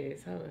y'all hear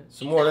this. Hold on.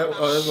 Some more. That's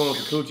one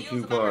with the coochie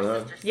cue part,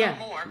 huh? Yeah.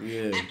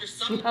 Yeah.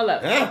 Hold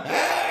up.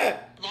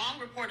 Long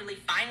reportedly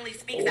finally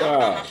speaks out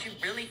about how she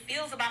really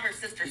feels about her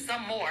sister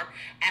Some More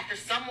after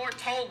Some More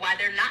told why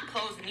they're not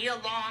close. Nia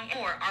Long and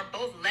More are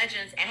both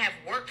legends and have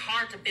worked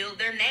hard to build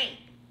their name.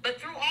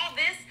 But through all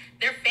this,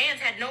 their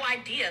fans had no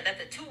idea that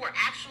the two were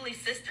actually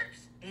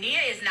sisters.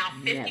 Nia is now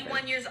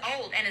 51 years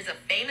old and is a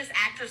famous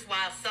actress,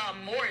 while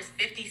Some More is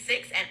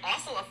 56 and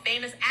also a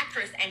famous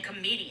actress and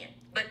comedian.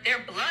 But their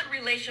blood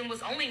relation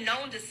was only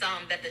known to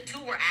some that the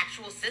two were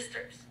actual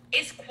sisters.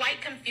 It's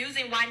quite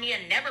confusing why Nia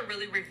never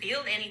really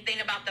revealed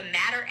anything about the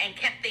matter and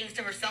kept things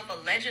to herself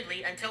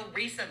allegedly until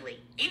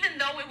recently, even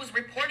though it was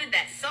reported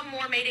that Some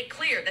More made it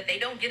clear that they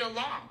don't get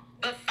along.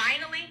 But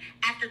finally,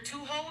 after 2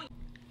 whole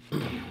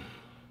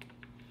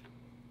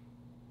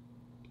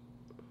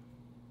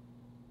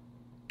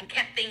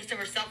kept things to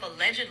herself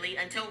allegedly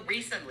until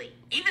recently,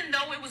 even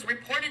though it was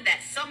reported that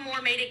Some More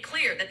made it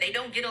clear that they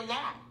don't get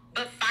along.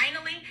 But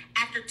finally,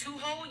 after 2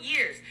 whole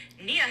years,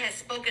 Nia has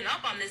spoken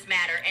up on this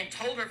matter and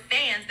told her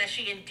fans that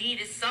she indeed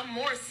is Some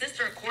More's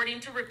sister, according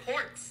to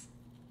reports.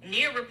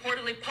 Nia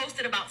reportedly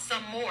posted about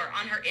Some More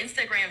on her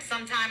Instagram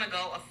some time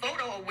ago, a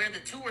photo of where the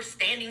two were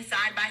standing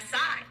side by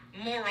side.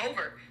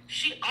 Moreover,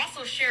 she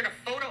also shared a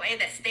photo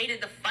that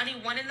stated the funny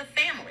one in the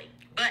family.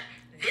 But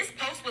This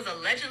post was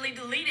allegedly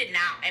deleted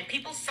now, and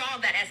people saw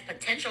that as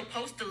potential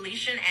post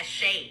deletion as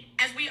shade.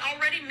 As we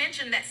already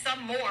mentioned that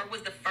Some More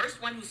was the first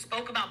one who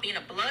spoke about being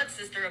a blood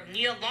sister of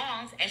Nia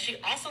Long's, and she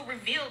also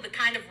revealed the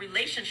kind of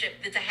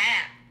relationship that to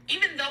have.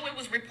 Even though it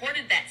was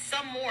reported that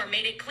Some More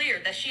made it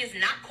clear that she is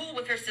not cool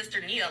with her sister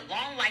Nia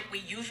Long like we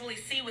usually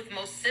see with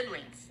most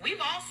siblings.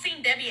 We've all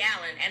seen Debbie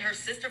Allen and her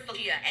sister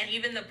Felicia and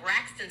even the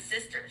Braxton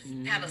sisters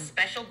have a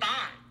special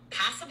bond.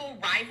 Possible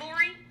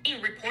rivalry?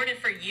 Being reported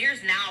for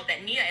years now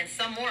that Nia and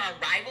Some More are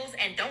rivals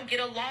and don't get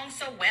along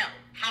so well.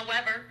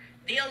 However,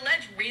 the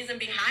alleged reason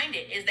behind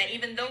it is that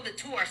even though the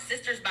two are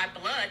sisters by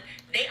blood,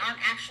 they aren't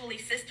actually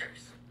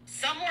sisters.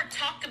 Some More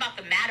talked about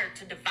the matter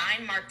to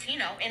Divine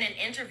Martino in an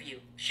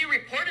interview. She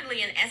reportedly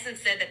in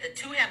essence said that the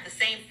two have the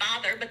same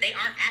father, but they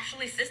aren't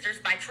actually sisters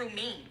by true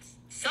means.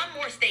 Some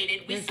More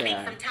stated, we speak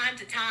from time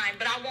to time,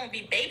 but I won't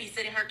be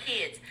babysitting her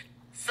kids.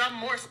 Some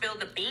More spilled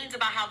the beans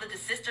about how the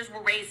sisters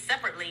were raised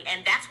separately,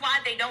 and that's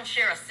why they don't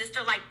share a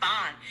sister-like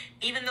bond,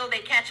 even though they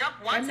catch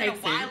up once in a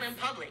while in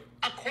public.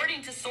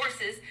 According to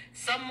sources,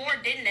 Some More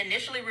didn't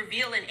initially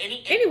reveal in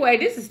any... Anyway,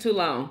 this is too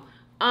long.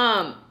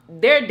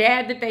 Their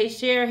dad that they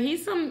share,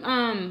 he's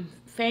some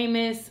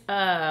famous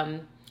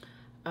writer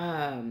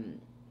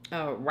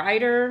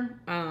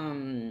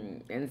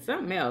and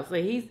something else. So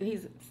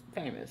he's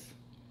famous.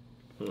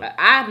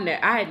 I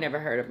had never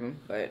heard of him,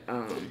 but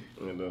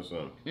It does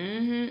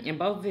something. And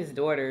both of his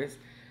daughters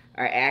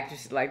are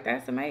actresses. Like,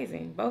 that's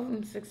amazing. Both of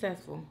them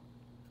successful.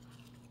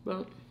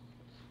 But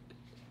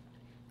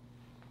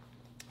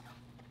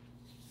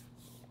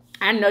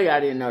I know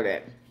y'all didn't know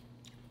that.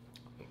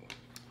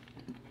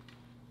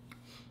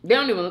 They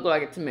don't even look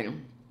like it to me.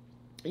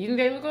 You think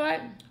they look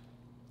alike?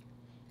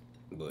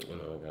 But, you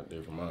know, I got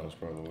different moms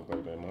probably look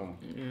like their mama.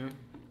 Yeah.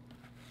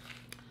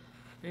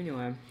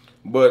 Anyway.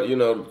 But, you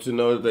know, to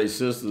know that they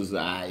sisters,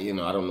 I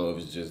don't know if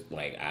it's just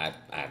like I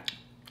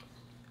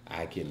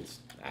can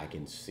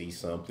see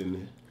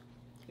something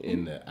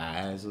in the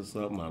eyes or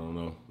something. I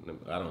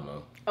don't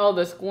know. Oh,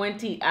 the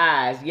squinty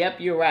eyes.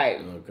 Yep, you're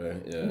right. Okay,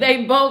 yeah.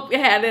 They both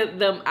had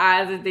them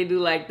eyes that they do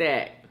like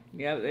that.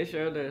 Yep, they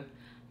sure do.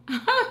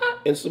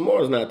 And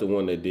Samora's not the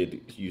one that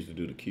used to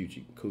do the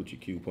coochie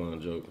coupon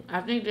joke.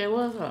 I think that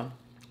was her.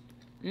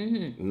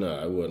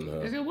 No, it wasn't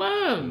her. Yes, it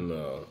was.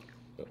 No.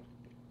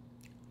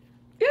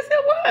 Yes,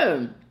 it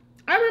was.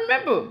 I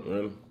remember.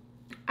 Really?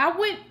 I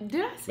went.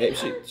 Did I see Maybe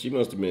her? she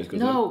must have been.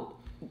 No,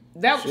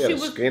 she had a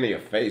was skinnier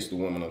face. The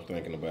woman I'm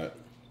thinking about,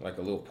 like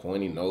a little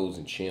pointy nose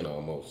and chin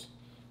almost,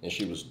 and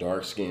she was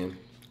dark skinned.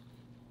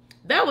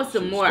 That was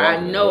some more. I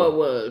know it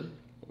was.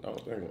 I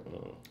was thinking.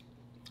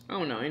 I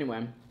don't know.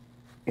 Anyway,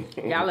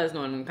 y'all let us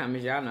know in the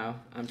comments. Y'all know.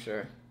 I'm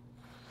sure.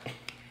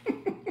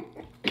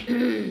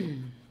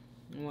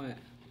 What?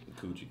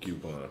 Coochie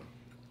coupon.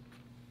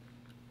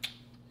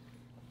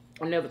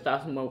 I never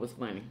thought some more was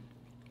funny.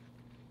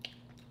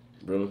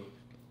 Really?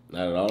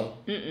 Not at all?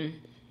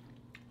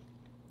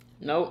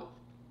 Nope.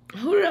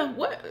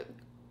 What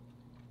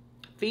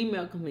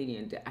female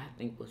comedian that I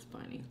think was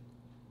funny?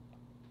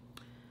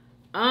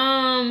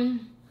 I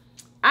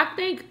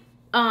think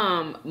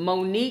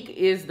Monique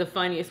is the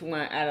funniest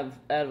one out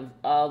of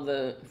all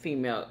the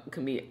female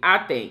comedians. I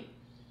think.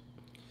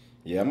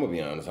 Yeah, I'm gonna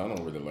be honest. I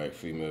don't really like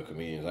female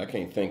comedians. I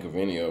can't think of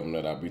any of them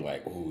that I'd be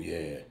like, oh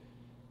yeah.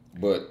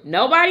 But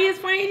nobody is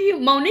funny to you.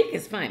 Monique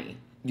is funny.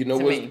 You know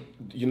what?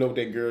 You know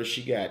that girl?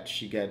 She got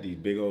these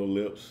big old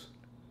lips.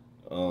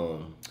 Oh, you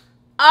know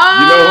who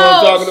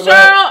I'm talking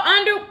about?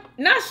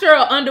 Not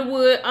Cheryl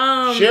Underwood.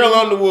 Cheryl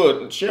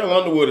Underwood. Cheryl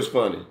Underwood is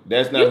funny.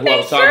 That's not who I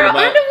was talking Cheryl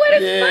about.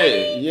 Underwood is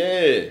funny?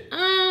 Yeah.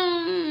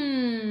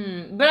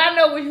 But I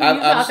know what you're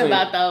talking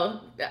about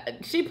though.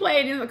 She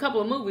played in a couple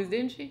of movies,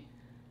 didn't she?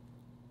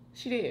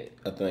 She did.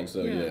 I think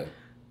so. Yeah.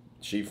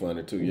 She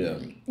funny too. Yeah.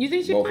 You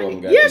think she funny?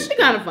 Yeah, she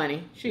kind of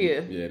funny. She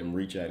is. Yeah, them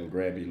reach out and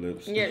grab your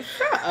lips. Yeah,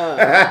 shut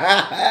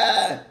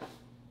up.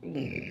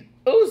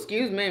 Oh,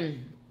 excuse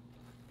me.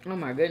 Oh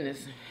my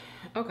goodness.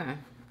 Okay.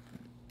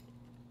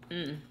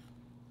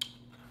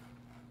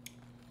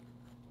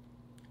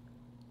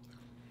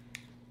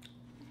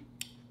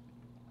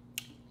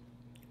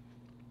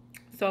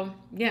 So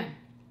yeah,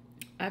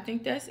 I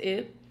think that's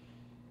it.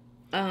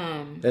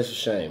 That's a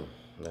shame.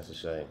 That's a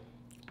shame.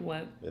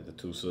 What? That the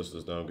two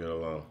sisters don't get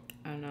along.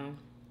 I know.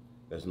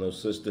 There's no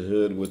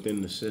sisterhood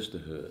within the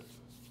sisterhood.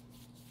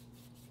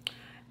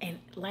 And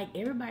like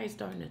everybody's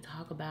starting to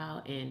talk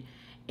about and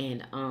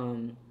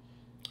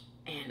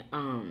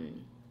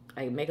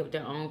like make up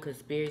their own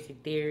conspiracy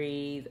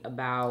theories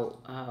about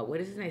what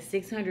is his name,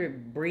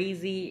 600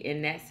 Breezy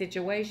in that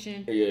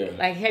situation. Yeah.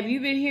 Like, have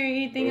you been hearing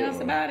anything else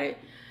about it?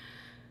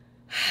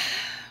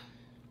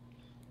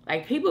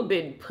 Like, people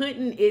been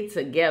putting it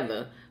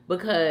together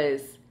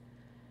because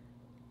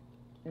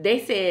they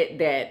said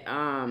that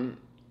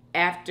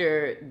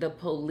after the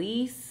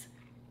police,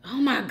 oh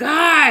my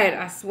God,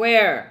 I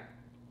swear.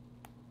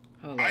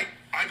 Hold on.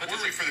 I'm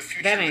worried for the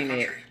future That of ain't the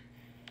it. country.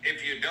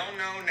 If you don't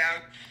know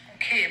now,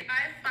 okay.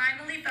 I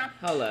finally found.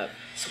 Hold up.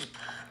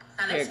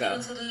 Now Here let's you get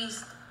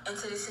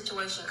into this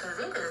situation because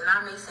it does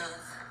not make sense.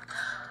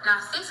 Now,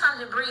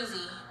 600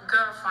 Breezy,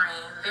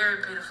 girlfriend,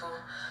 very beautiful,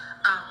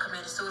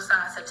 committed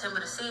suicide September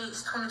the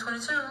 6th,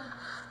 2022.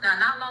 Now,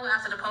 not long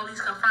after the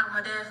police confirmed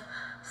her death,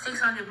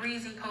 600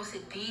 Breezy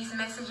posted these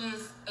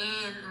messages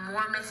and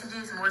more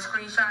messages, more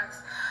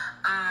screenshots.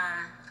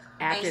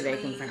 After they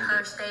basically, confirmed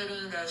her it.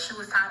 stating that she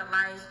was tired of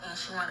life and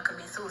she wanted to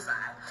commit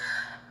suicide.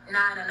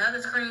 Now, in another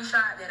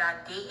screenshot that I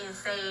didn't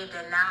save,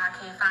 that now I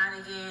can't find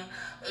again,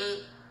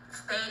 it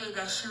stated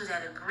that she was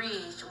at a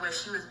bridge where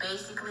she was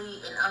basically,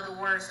 in other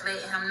words,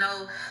 letting him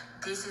know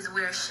this is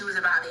where she was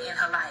about to end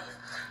her life.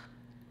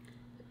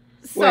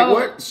 So, Wait,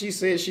 what? She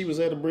said she was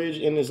at a bridge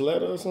in this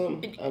letter or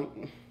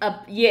something?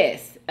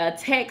 yes, a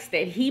text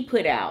that he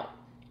put out.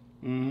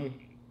 Mm-hmm.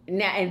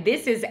 Now, and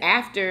this is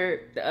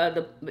after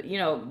the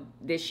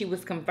that she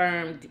was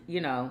confirmed,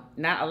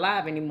 not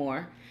alive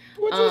anymore.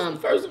 Well,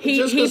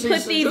 He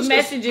put these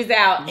messages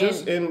out.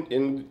 Just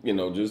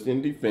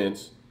in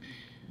defense,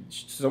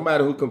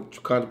 somebody who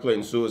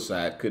contemplating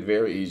suicide could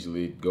very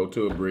easily go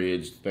to a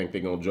bridge, think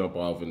they're gonna jump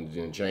off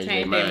and change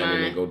their mind,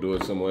 and then go do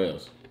it somewhere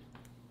else.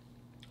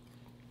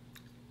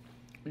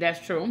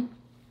 That's true.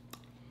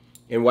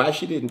 And why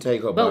she didn't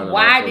take her bonnet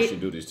off before she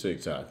do this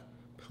TikTok?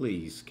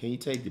 Please, can you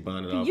take the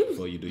bonnet off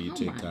before you do your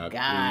TikTok? Oh my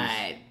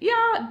God. Please?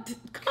 Y'all,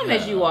 come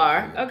as you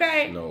are,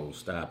 okay? No,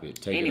 stop it.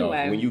 Take it off.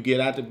 When you get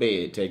out the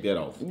bed, take that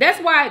off.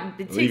 That's why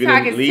the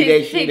TikTok is leave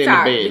that shit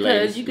TikTok, in the bed, because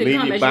ladies. you can leave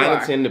come your as you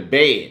bonnets are. in the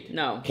bed.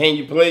 No. Can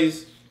you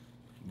please?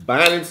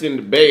 Bonnets in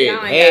the bed.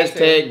 Y'all ain't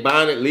got Hashtag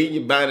bonnet. Leave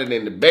your bonnet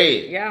in the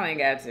bed. Y'all ain't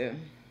got to.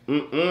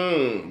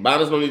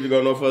 Bonnets don't need to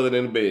go no further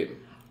than the bed.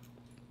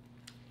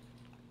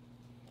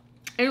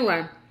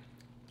 Anyway,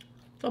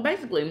 so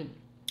basically,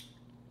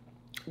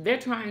 they're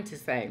trying to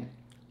say,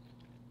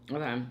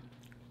 okay,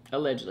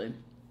 allegedly,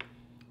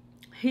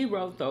 he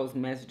wrote those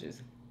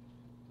messages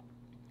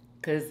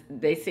because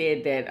they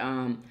said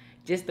that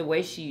just the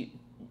way she,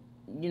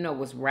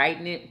 was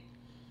writing it,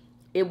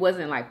 it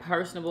wasn't like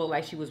personable,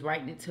 like she was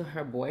writing it to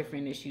her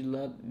boyfriend that she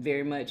loved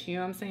very much. You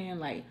know what I'm saying?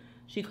 Like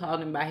she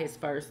called him by his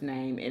first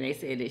name, and they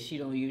said that she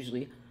don't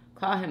usually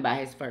call him by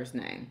his first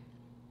name.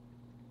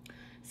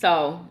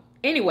 So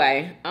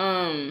anyway,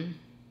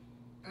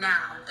 now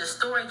the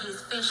story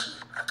gets fishy.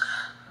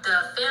 The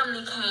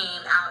family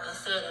came out and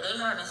said that they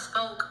haven't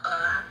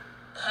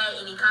had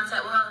any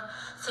contact with her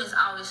since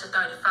August the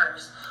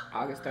 31st.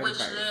 August 31st. Which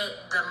led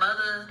the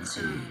mother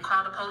to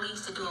call the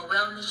police to do a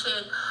wellness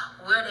check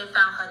where they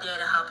found her dead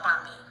in her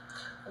apartment.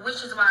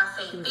 Which is why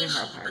I say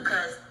fishy,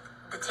 because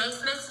the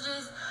text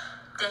messages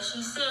that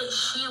she said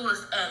she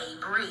was at a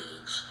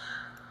bridge,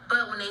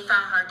 but when they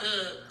found her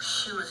dead,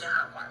 she was in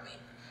her apartment.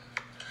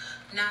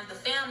 Now, the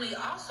family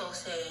also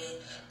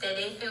said that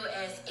they feel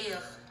as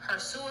if her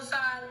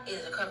suicide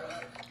is a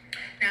cover-up.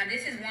 Now,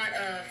 this is one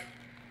of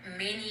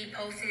many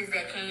posts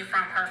that came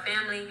from her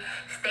family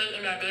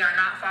stating that they are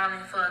not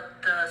falling for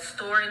the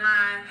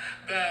storyline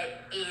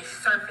that is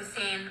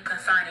surfacing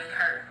concerning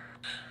her.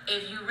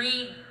 If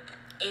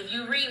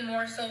you read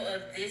more so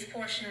of this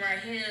portion right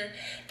here,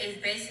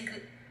 it's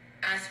basically,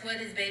 I swear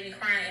this baby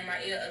crying in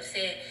my ear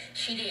upset.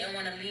 She didn't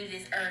want to leave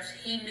this earth.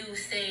 He knew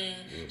saying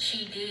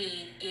she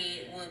did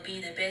it would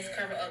be the best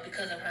cover up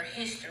because of her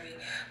history.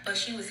 But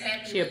she was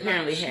happy She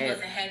apparently she had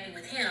wasn't happy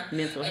with him.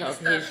 mental and health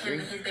the stuff history. him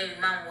and his baby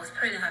mama was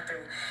putting her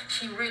through.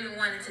 She really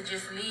wanted to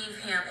just leave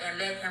him and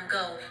let him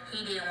go.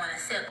 He didn't want to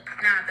accept.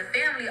 Now, the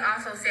family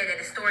also said that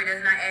the story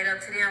does not add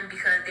up to them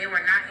because they were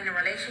not in a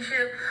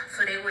relationship,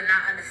 so they would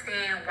not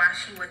understand why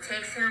she would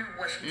text him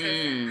what she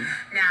texted him.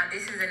 Now,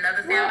 this is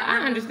another family Well, I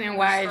member understand who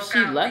why spoke she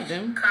out, loved which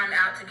him. come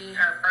out to be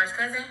her first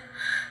cousin.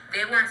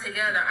 They weren't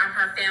together. I'm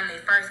her family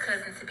first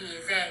cousin to be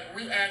exact.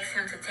 We asked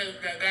him to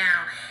take that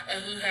down,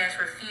 and he has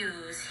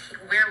refused.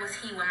 Where was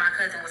he when my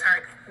cousin was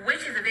hurt?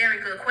 Which is a very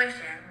good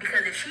question,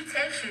 because if she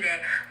texts you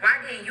that, why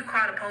didn't you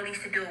call the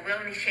police to do a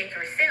wellness check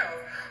yourself?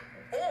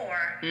 Or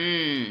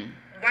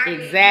why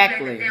didn't you let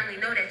the family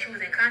know that you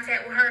was in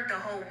contact with her the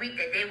whole week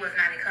that they was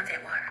not in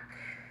contact with her?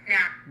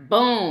 Now,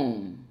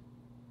 boom.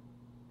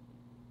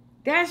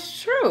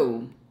 That's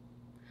true.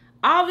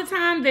 All the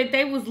time that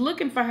they was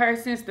looking for her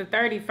since the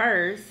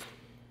 31st.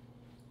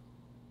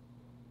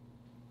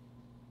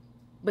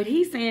 But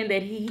he's saying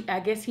that I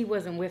guess he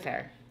wasn't with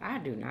her. I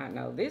do not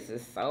know. This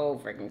is so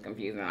freaking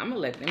confusing. I'm going to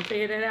let them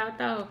figure that out,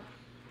 though.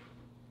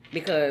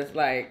 Because,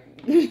 like,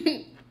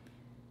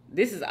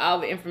 this is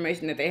all the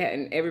information that they had,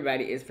 and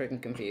everybody is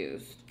freaking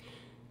confused.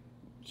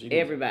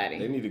 Everybody.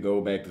 They need to go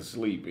back to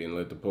sleep and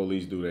let the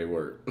police do their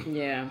work.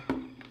 Yeah.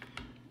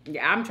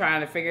 Yeah, I'm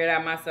trying to figure it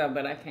out myself,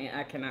 but I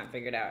cannot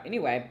figure it out.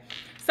 Anyway,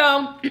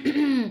 so,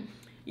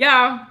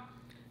 y'all,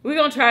 we're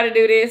going to try to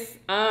do this.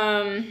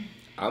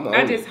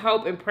 I just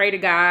hope and pray to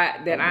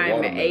God that I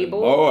am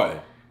able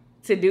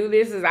to do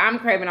this, as I'm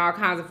craving all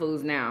kinds of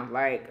foods now.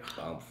 Like,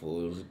 I'm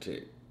full as a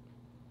tick.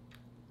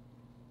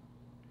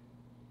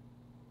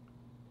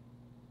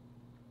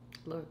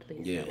 Lord,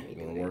 please. Yeah, you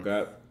gonna work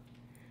out?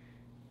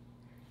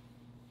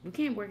 We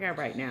can't work out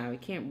right now. We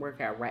can't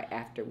work out right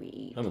after we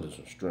eat. I'm gonna do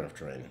some strength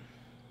training.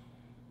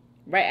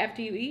 Right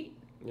after you eat?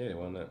 Yeah,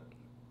 why not?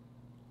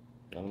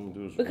 I'm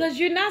gonna do Because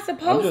you're not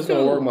supposed to. I'm just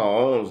gonna work my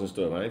arms and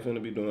stuff. I ain't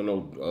finna be doing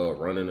no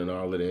running and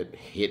all of that.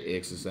 HIIT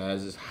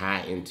exercises,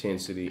 high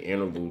intensity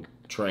interval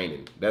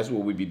training. That's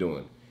what we be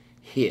doing.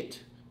 HIIT,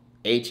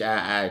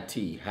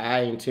 HIIT,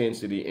 high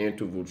intensity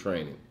interval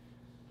training.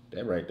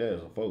 That right there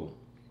is a fool.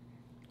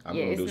 I'm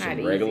gonna do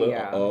some regular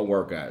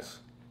workouts.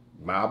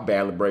 My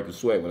barely break a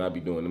sweat when I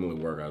be doing them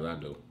little workouts I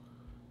do.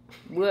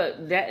 Well,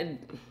 that you know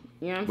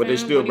what I'm saying? But they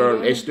still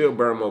burn. They still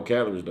burn more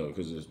calories though,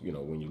 because it's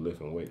when you're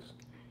lifting weights.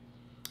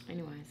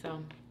 Anyway,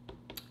 so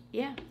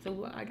yeah,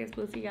 so I guess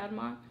we'll see y'all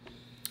tomorrow.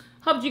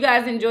 Hope you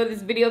guys enjoyed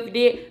this video. If you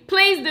did,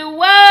 please do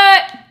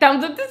what?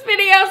 Thumbs up this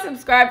video.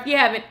 Subscribe if you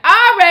haven't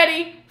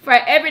already for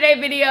everyday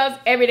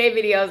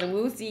videos, and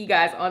we'll see you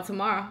guys on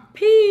tomorrow.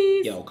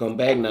 Peace. Yo, come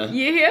back now.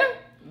 Yeah.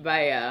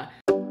 Bye, y'all.